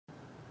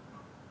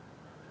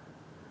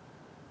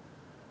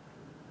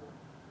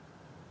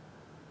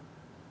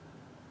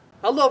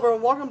Hello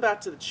everyone, welcome back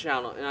to the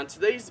channel, and on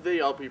today's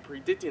video I'll be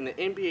predicting the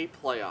NBA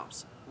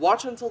playoffs.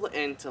 Watch until the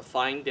end to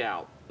find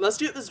out. Let's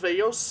get this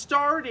video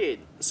started!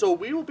 So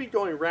we will be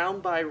going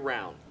round by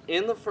round.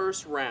 In the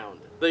first round,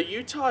 the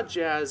Utah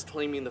Jazz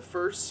claiming the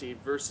first seed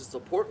versus the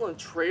Portland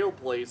Trail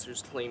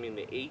Blazers claiming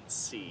the 8th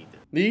seed.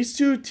 These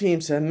two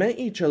teams have met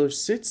each other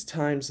 6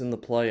 times in the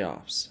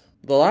playoffs.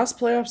 The last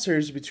playoff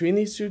series between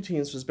these two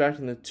teams was back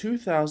in the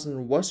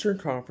 2000 Western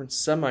Conference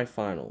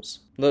semifinals.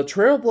 The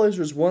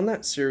Trailblazers won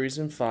that series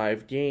in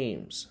 5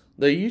 games.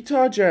 The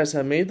Utah Jazz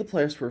have made the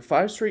playoffs for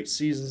 5 straight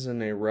seasons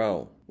in a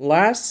row.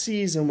 Last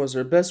season was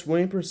their best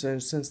winning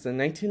percentage since the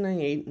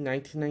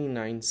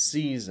 1998-1999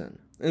 season.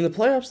 In the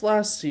playoffs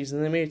last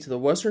season, they made it to the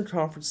Western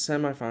Conference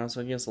semifinals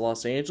against the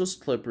Los Angeles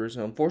Clippers,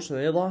 and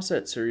unfortunately they lost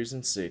that series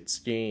in 6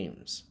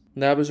 games.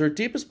 That was their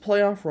deepest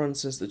playoff run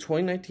since the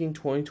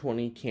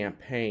 2019-2020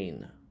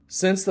 campaign.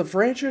 Since the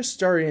franchise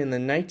started in the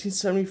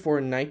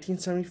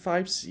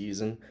 1974-1975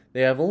 season,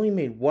 they have only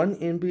made one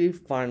NBA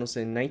Finals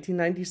in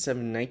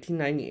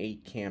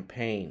 1997-1998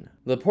 campaign.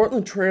 The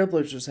Portland Trail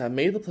Blazers have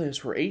made the playoffs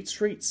for 8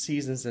 straight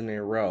seasons in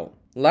a row.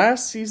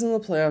 Last season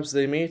in the playoffs,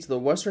 they made it to the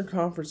Western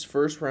Conference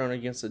first round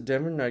against the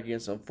Denver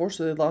Nuggets.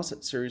 Unfortunately, they lost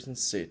that series in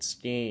 6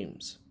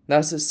 games.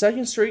 That's the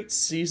 2nd straight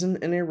season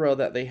in a row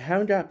that they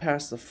haven't got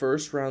past the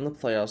first round of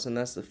the playoffs, and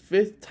that's the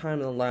 5th time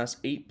in the last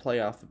 8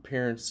 playoff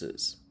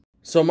appearances.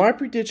 So my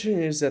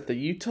prediction is that the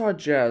Utah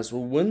Jazz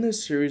will win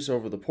this series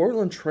over the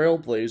Portland Trail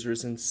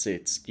Blazers in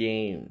 6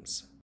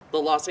 games. The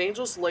Los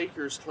Angeles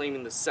Lakers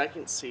claiming the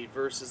 2nd seed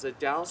versus the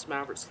Dallas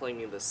Mavericks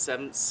claiming the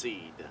 7th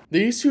seed.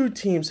 These two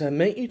teams have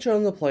met each other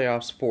in the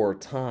playoffs 4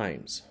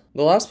 times.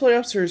 The last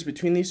playoff series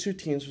between these two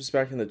teams was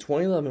back in the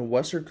 2011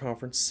 Western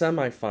Conference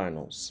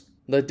semifinals.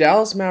 The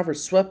Dallas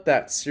Mavericks swept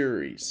that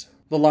series.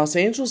 The Los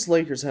Angeles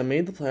Lakers have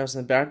made the playoffs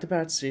in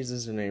back-to-back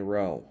seasons in a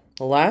row.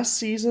 Last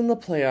season, the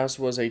playoffs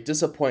was a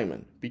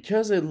disappointment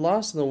because they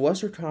lost in the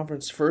Western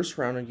Conference first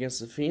round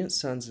against the Phoenix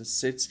Suns in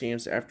 6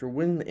 games after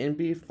winning the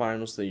NBA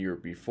Finals the year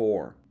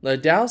before. The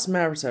Dallas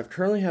Mavericks have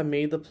currently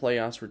made the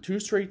playoffs for 2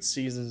 straight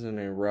seasons in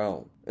a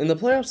row. In the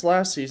playoffs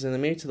last season, they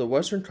made it to the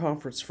Western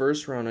Conference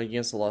first round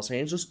against the Los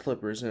Angeles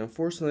Clippers, and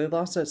unfortunately they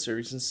lost that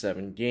series in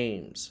 7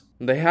 games.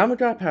 They haven't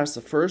got past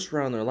the first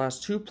round in their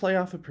last 2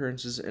 playoff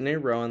appearances in a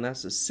row, and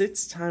that's the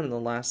 6th time in the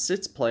last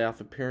 6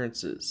 playoff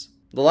appearances.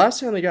 The last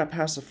time they got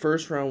past the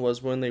first round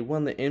was when they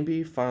won the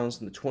NBA Finals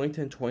in the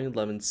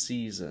 2010-2011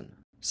 season.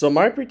 So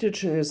my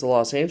prediction is the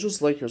Los Angeles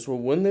Lakers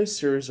will win this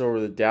series over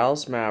the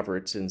Dallas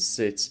Mavericks in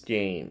 6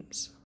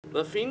 games.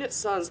 The Phoenix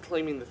Suns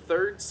claiming the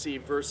 3rd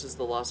seed versus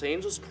the Los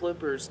Angeles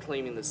Clippers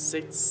claiming the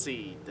 6th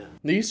seed.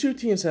 These two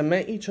teams have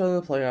met each other in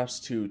the playoffs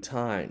 2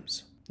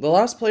 times. The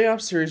last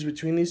playoff series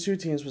between these two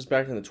teams was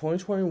back in the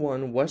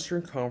 2021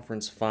 Western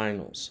Conference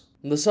Finals.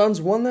 The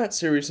Suns won that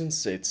series in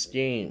 6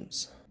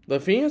 games. The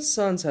Phoenix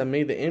Suns have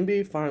made the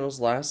NBA Finals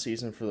last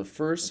season for the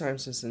first time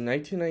since the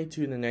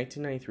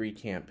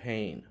 1992-1993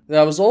 campaign.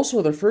 That was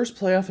also their first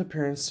playoff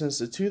appearance since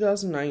the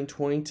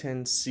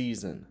 2009-2010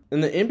 season.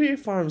 In the NBA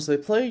Finals, they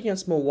played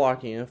against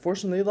Milwaukee, and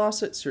unfortunately they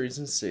lost that series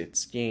in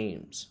 6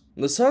 games.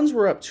 The Suns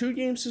were up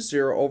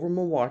 2-0 over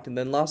Milwaukee and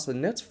then lost the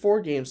next 4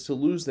 games to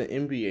lose the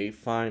NBA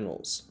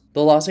Finals.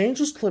 The Los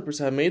Angeles Clippers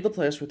have made the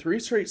playoffs for 3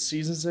 straight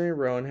seasons in a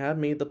row and have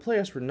made the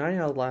playoffs for 9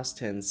 out of the last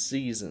 10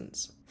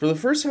 seasons. For the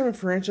first time in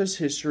franchise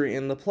history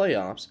in the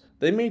playoffs,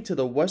 they made it to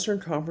the Western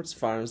Conference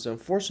Finals, and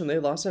unfortunately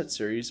they lost that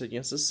series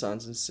against the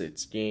Suns in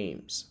 6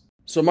 games.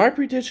 So my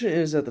prediction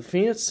is that the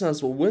Phoenix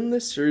Suns will win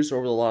this series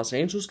over the Los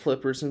Angeles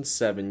Clippers in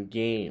 7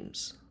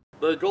 games.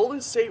 The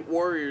Golden State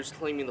Warriors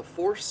claiming the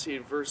 4th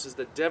seed versus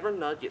the Denver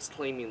Nuggets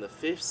claiming the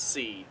 5th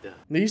seed.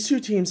 These two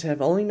teams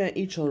have only met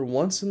each other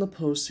once in the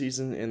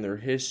postseason in their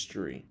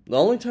history. The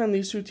only time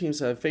these two teams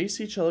have faced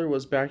each other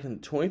was back in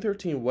the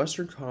 2013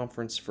 Western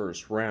Conference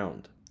first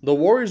round. The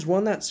Warriors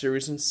won that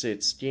series in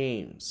 6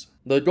 games.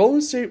 The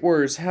Golden State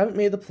Warriors haven't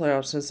made the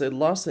playoffs since they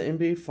lost the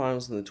NBA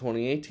Finals in the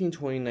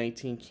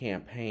 2018-2019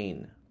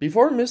 campaign.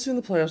 Before missing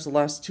the playoffs the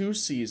last 2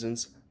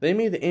 seasons, they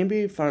made the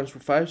NBA Finals for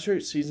 5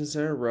 straight seasons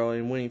in a row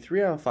and winning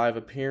 3 out of 5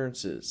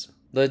 appearances.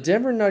 The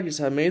Denver Nuggets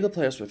have made the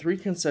playoffs for 3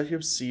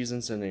 consecutive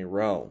seasons in a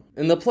row.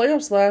 In the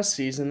playoffs last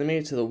season, they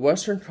made it to the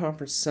Western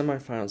Conference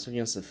semifinals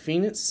against the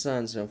Phoenix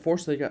Suns, and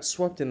unfortunately got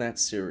swept in that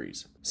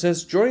series.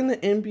 Since joining the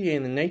NBA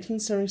in the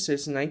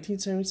 1976 and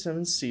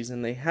 1977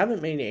 season, they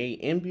haven't made an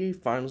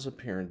NBA Finals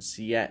appearance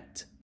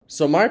yet.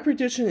 So my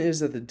prediction is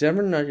that the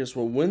Denver Nuggets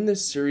will win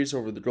this series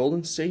over the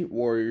Golden State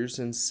Warriors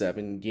in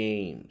 7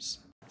 games.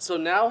 So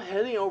now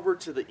heading over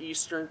to the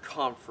Eastern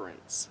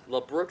Conference.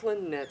 The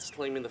Brooklyn Nets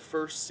claiming the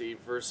 1st seed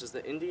versus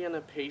the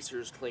Indiana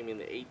Pacers claiming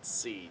the 8th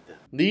seed.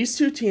 These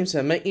two teams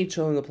have met each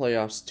other in the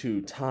playoffs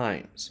 2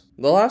 times.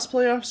 The last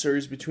playoff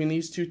series between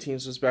these two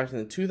teams was back in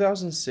the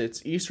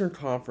 2006 Eastern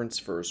Conference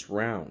first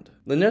round.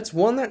 The Nets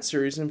won that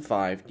series in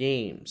 5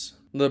 games.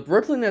 The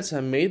Brooklyn Nets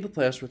have made the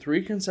playoffs for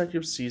 3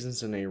 consecutive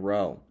seasons in a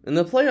row. In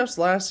the playoffs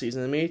last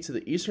season, they made it to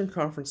the Eastern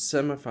Conference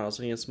semifinals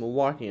against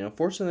Milwaukee, and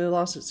unfortunately they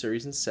lost that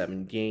series in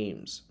 7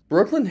 games.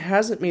 Brooklyn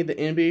hasn't made the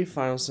NBA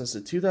Finals since the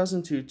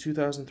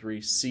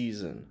 2002-2003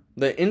 season.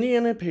 The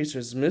Indiana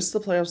Pacers missed the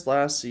playoffs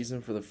last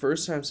season for the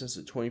first time since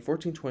the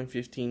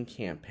 2014-2015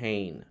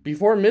 campaign.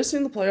 Before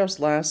missing the playoffs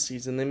last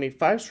season, they made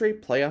 5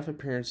 straight playoff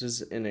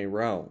appearances in a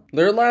row.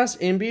 Their last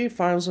NBA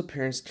Finals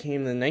appearance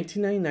came in the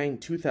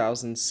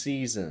 1999-2000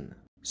 season.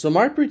 So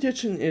my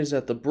prediction is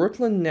that the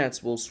Brooklyn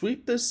Nets will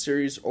sweep this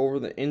series over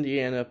the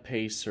Indiana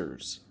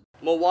Pacers.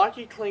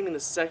 Milwaukee claiming the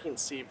 2nd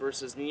seed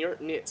versus New York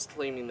Knicks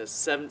claiming the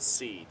 7th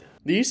seed.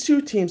 These two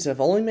teams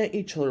have only met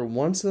each other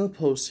once in the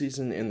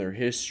postseason in their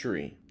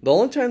history. The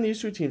only time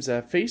these two teams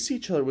have faced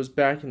each other was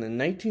back in the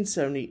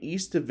 1970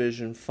 East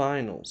Division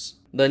Finals.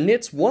 The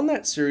Knicks won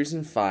that series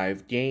in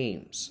 5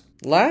 games.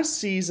 Last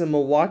season,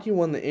 Milwaukee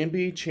won the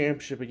NBA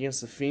championship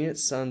against the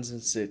Phoenix Suns in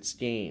 6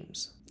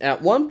 games.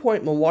 At one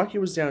point, Milwaukee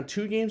was down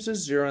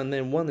 2-0 and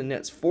then won the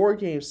Nets 4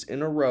 games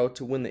in a row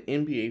to win the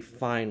NBA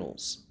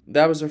Finals.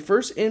 That was their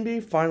first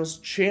NBA Finals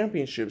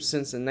championship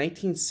since the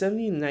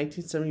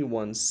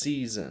 1970-1971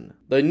 season.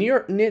 The New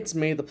York Knicks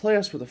made the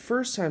playoffs for the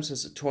first time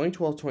since the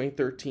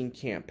 2012-2013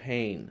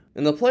 campaign.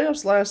 In the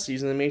playoffs last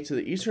season, they made it to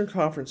the Eastern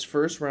Conference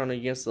first round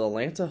against the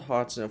Atlanta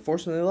Hawks and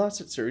unfortunately they lost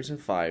that series in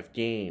 5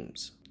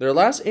 games. Their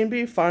last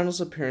NBA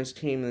Finals appearance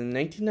came in the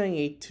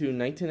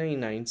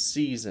 1998-1999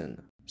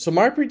 season. So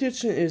my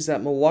prediction is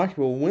that Milwaukee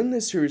will win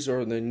this series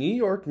over the New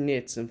York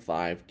Knicks in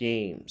 5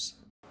 games.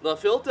 The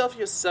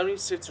Philadelphia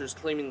 76ers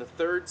claiming the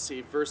 3rd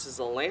seed versus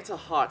Atlanta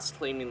Hawks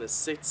claiming the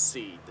 6th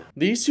seed.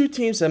 These two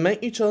teams have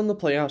met each other in the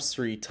playoffs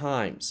 3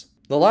 times.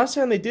 The last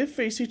time they did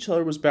face each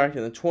other was back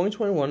in the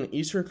 2021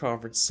 Eastern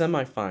Conference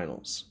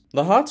semifinals.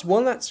 The Hawks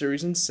won that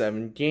series in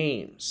 7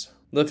 games.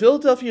 The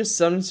Philadelphia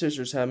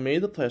 76ers have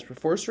made the playoffs for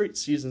 4 straight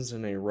seasons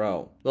in a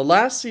row. The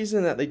last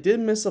season that they did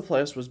miss the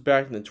playoffs was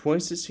back in the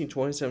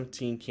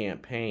 2016-2017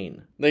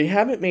 campaign. They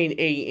haven't made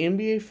a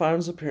NBA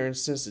Finals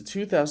appearance since the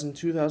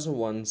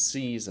 2000-2001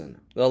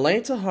 season. The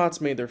Atlanta Hawks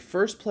made their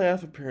first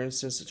playoff appearance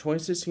since the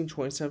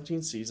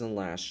 2016-2017 season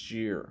last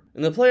year.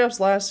 In the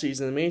playoffs last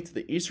season, they made it to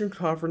the Eastern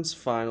Conference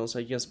Finals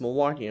against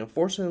Milwaukee and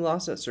unfortunately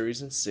lost that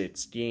series in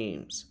 6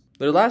 games.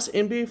 Their last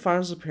NBA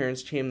Finals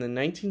appearance came in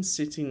the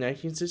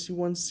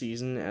 1960-1961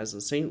 season as the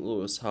St.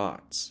 Louis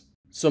Hawks.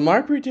 So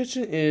my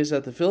prediction is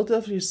that the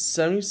Philadelphia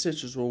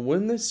 76ers will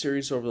win this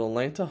series over the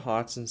Atlanta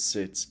Hawks in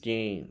 6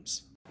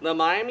 games. The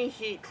Miami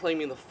Heat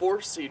claiming the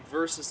 4th seed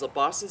versus the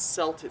Boston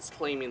Celtics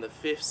claiming the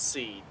 5th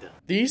seed.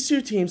 These two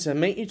teams have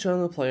met each other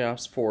in the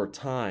playoffs 4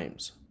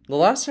 times. The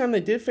last time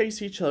they did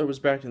face each other was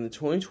back in the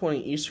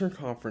 2020 Eastern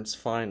Conference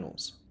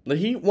Finals. The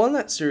Heat won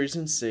that series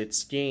in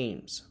 6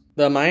 games.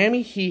 The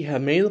Miami Heat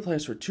have made the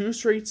playoffs for 2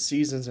 straight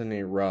seasons in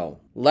a row.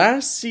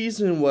 Last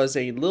season was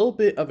a little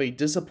bit of a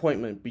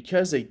disappointment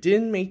because they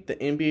didn't make the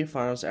NBA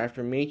Finals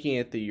after making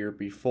it the year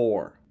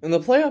before. In the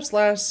playoffs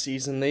last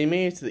season, they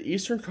made it to the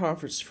Eastern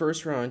Conference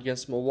first round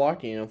against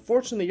Milwaukee and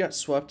unfortunately got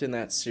swept in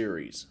that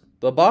series.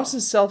 The Boston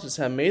Celtics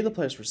have made the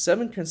playoffs for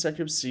 7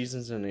 consecutive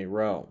seasons in a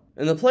row.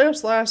 In the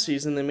playoffs last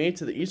season, they made it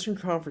to the Eastern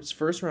Conference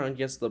first round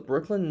against the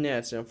Brooklyn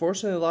Nets and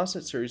unfortunately lost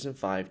that series in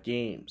 5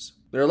 games.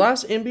 Their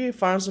last NBA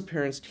Finals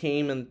appearance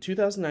came in the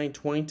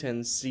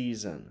 2009-2010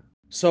 season.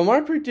 So my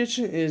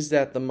prediction is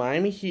that the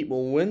Miami Heat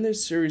will win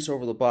this series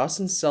over the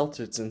Boston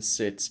Celtics in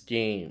 6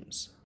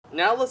 games.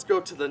 Now let's go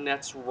to the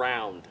next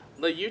round.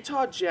 The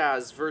Utah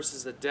Jazz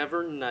versus the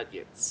Denver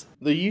Nuggets.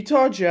 The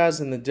Utah Jazz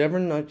and the Denver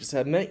Nuggets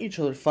have met each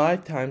other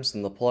 5 times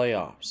in the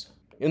playoffs.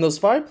 In those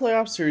 5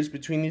 playoff series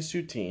between these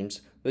two teams,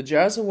 the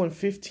Jazz have won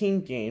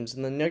 15 games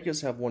and the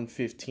Nuggets have won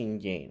 15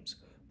 games.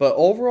 But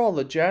overall,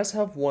 the Jazz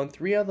have won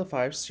 3 out of the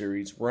 5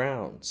 series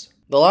rounds.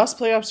 The last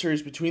playoff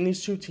series between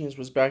these two teams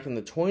was back in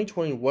the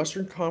 2020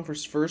 Western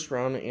Conference first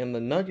round and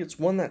the Nuggets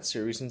won that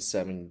series in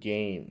 7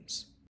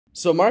 games.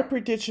 So my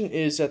prediction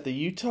is that the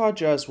Utah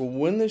Jazz will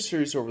win this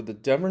series over the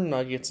Denver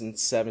Nuggets in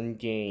 7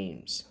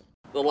 games.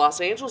 The Los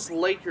Angeles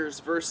Lakers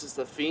versus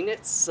the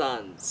Phoenix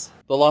Suns.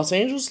 The Los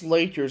Angeles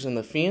Lakers and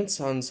the Phoenix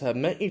Suns have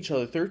met each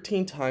other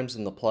 13 times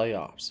in the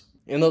playoffs.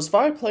 In those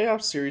 5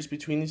 playoff series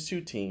between these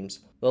two teams,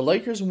 the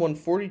Lakers have won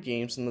 40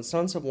 games and the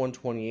Suns have won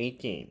 28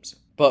 games.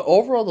 But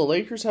overall, the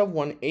Lakers have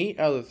won 8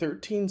 out of the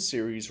 13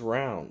 series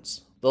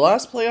rounds. The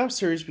last playoff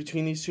series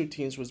between these two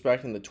teams was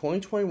back in the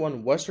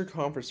 2021 Western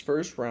Conference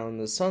first round and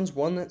the Suns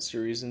won that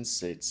series in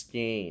 6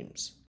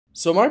 games.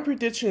 So my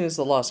prediction is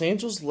the Los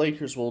Angeles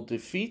Lakers will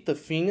defeat the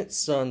Phoenix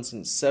Suns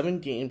in 7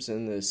 games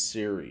in this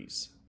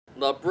series.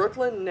 The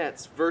Brooklyn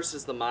Nets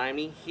versus the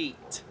Miami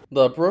Heat.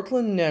 The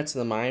Brooklyn Nets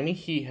and the Miami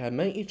Heat have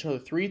met each other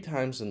 3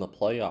 times in the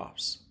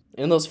playoffs.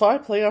 In those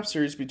 5 playoff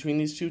series between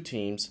these two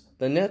teams,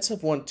 the Nets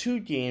have won 2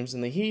 games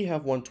and the Heat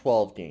have won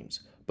 12 games.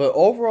 But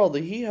overall,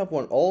 the Heat have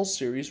won all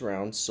series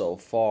rounds so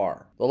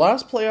far. The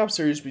last playoff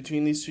series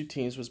between these two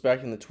teams was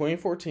back in the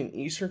 2014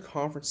 Eastern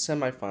Conference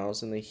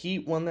semifinals and the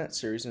Heat won that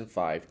series in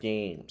 5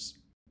 games.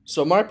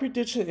 So my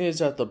prediction is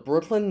that the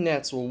Brooklyn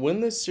Nets will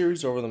win this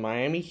series over the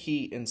Miami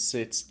Heat in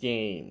 6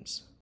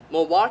 games.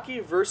 Milwaukee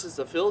versus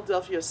the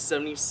Philadelphia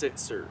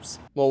 76ers.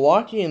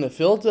 Milwaukee and the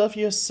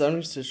Philadelphia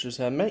 76ers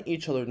have met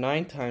each other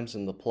 9 times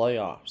in the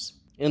playoffs.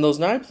 In those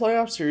 9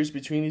 playoff series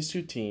between these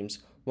two teams,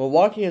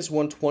 Milwaukee has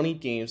won 20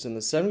 games and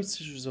the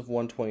 76ers have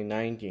won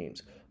 29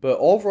 games, but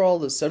overall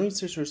the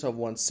 76ers have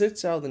won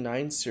 6 out of the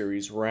 9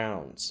 series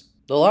rounds.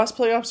 The last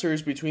playoff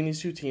series between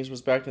these two teams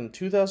was back in the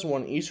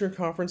 2001 Eastern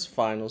Conference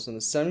Finals, and the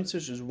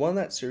 76ers won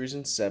that series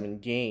in 7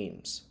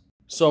 games.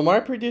 So my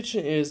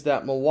prediction is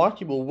that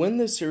Milwaukee will win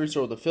this series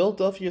over the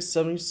Philadelphia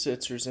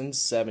 76ers in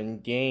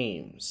 7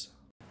 games.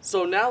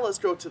 So now let's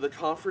go to the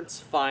conference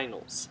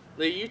finals.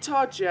 The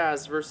Utah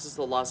Jazz versus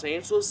the Los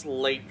Angeles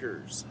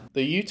Lakers.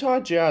 The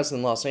Utah Jazz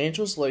and Los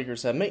Angeles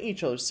Lakers have met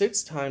each other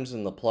 6 times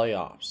in the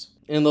playoffs.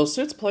 In those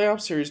 6 playoff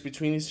series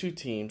between these two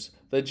teams,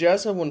 the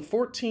Jazz have won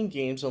 14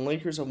 games and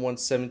Lakers have won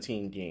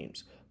 17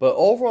 games. But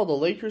overall, the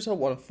Lakers have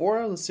won 4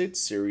 out of the 6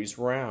 series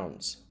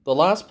rounds. The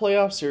last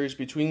playoff series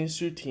between these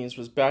two teams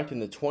was back in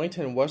the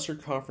 2010 Western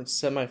Conference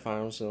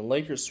semifinals, and the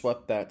Lakers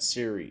swept that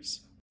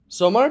series.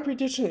 So my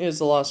prediction is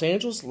the Los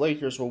Angeles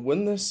Lakers will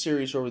win this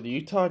series over the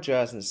Utah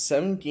Jazz in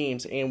 7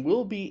 games and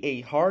will be a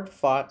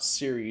hard-fought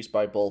series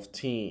by both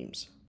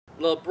teams.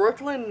 The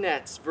Brooklyn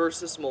Nets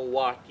versus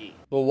Milwaukee.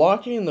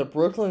 Milwaukee and the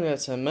Brooklyn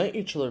Nets have met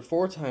each other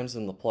 4 times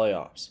in the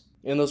playoffs.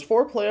 In those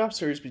 4 playoff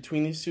series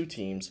between these two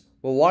teams,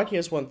 Milwaukee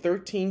has won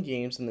 13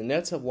 games and the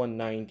Nets have won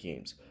 9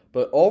 games.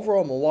 But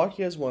overall,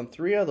 Milwaukee has won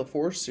 3 out of the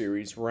 4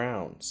 series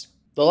rounds.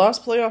 The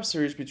last playoff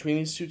series between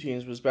these two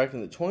teams was back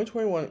in the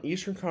 2021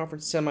 Eastern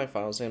Conference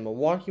semifinals, and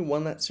Milwaukee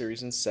won that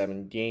series in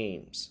 7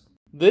 games.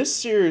 This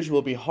series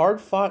will be a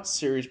hard-fought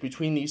series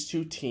between these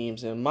two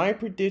teams, and my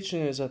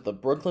prediction is that the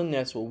Brooklyn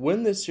Nets will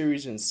win this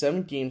series in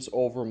 7 games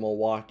over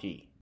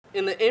Milwaukee.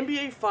 In the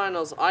NBA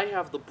Finals, I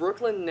have the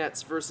Brooklyn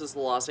Nets versus the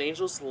Los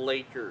Angeles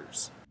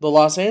Lakers. The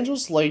Los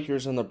Angeles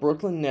Lakers and the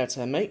Brooklyn Nets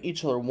have met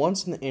each other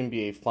once in the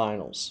NBA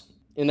Finals.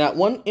 In that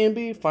one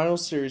NBA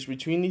Finals series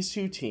between these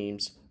two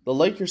teams, the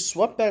Lakers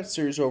swept that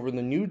series over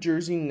the New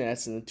Jersey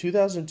Nets in the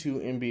 2002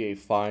 NBA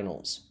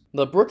Finals.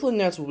 The Brooklyn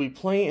Nets will be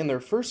playing in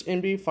their first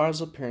NBA Finals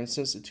appearance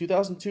since the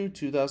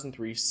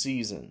 2002-2003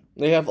 season.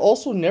 They have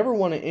also never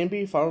won an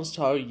NBA Finals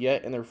title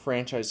yet in their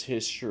franchise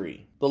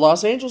history. The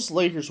Los Angeles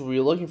Lakers will be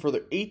looking for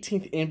their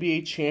 18th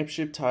NBA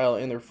championship title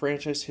in their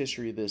franchise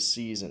history this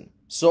season.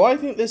 So I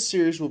think this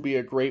series will be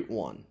a great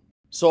one.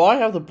 So I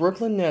have the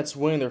Brooklyn Nets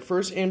winning their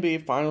first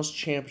NBA Finals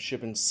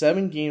championship in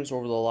 7 games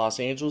over the Los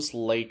Angeles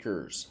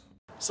Lakers.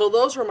 So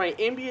those are my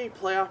NBA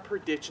playoff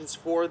predictions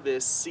for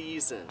this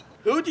season.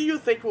 Who do you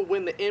think will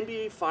win the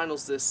NBA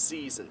Finals this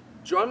season?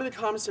 Join me in the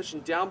comment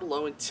section down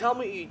below and tell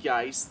me what you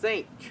guys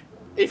think.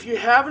 If you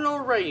haven't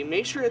already,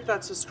 make sure to hit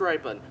that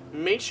subscribe button,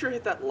 make sure to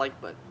hit that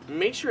like button,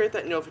 make sure to hit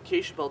that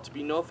notification bell to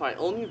be notified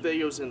of new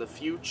videos in the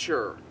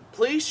future.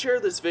 Please share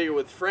this video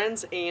with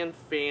friends and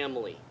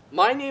family.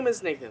 My name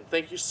is Nathan.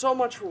 Thank you so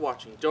much for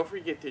watching. Don't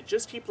forget to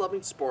just keep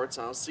loving sports,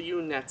 and I'll see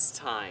you next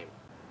time.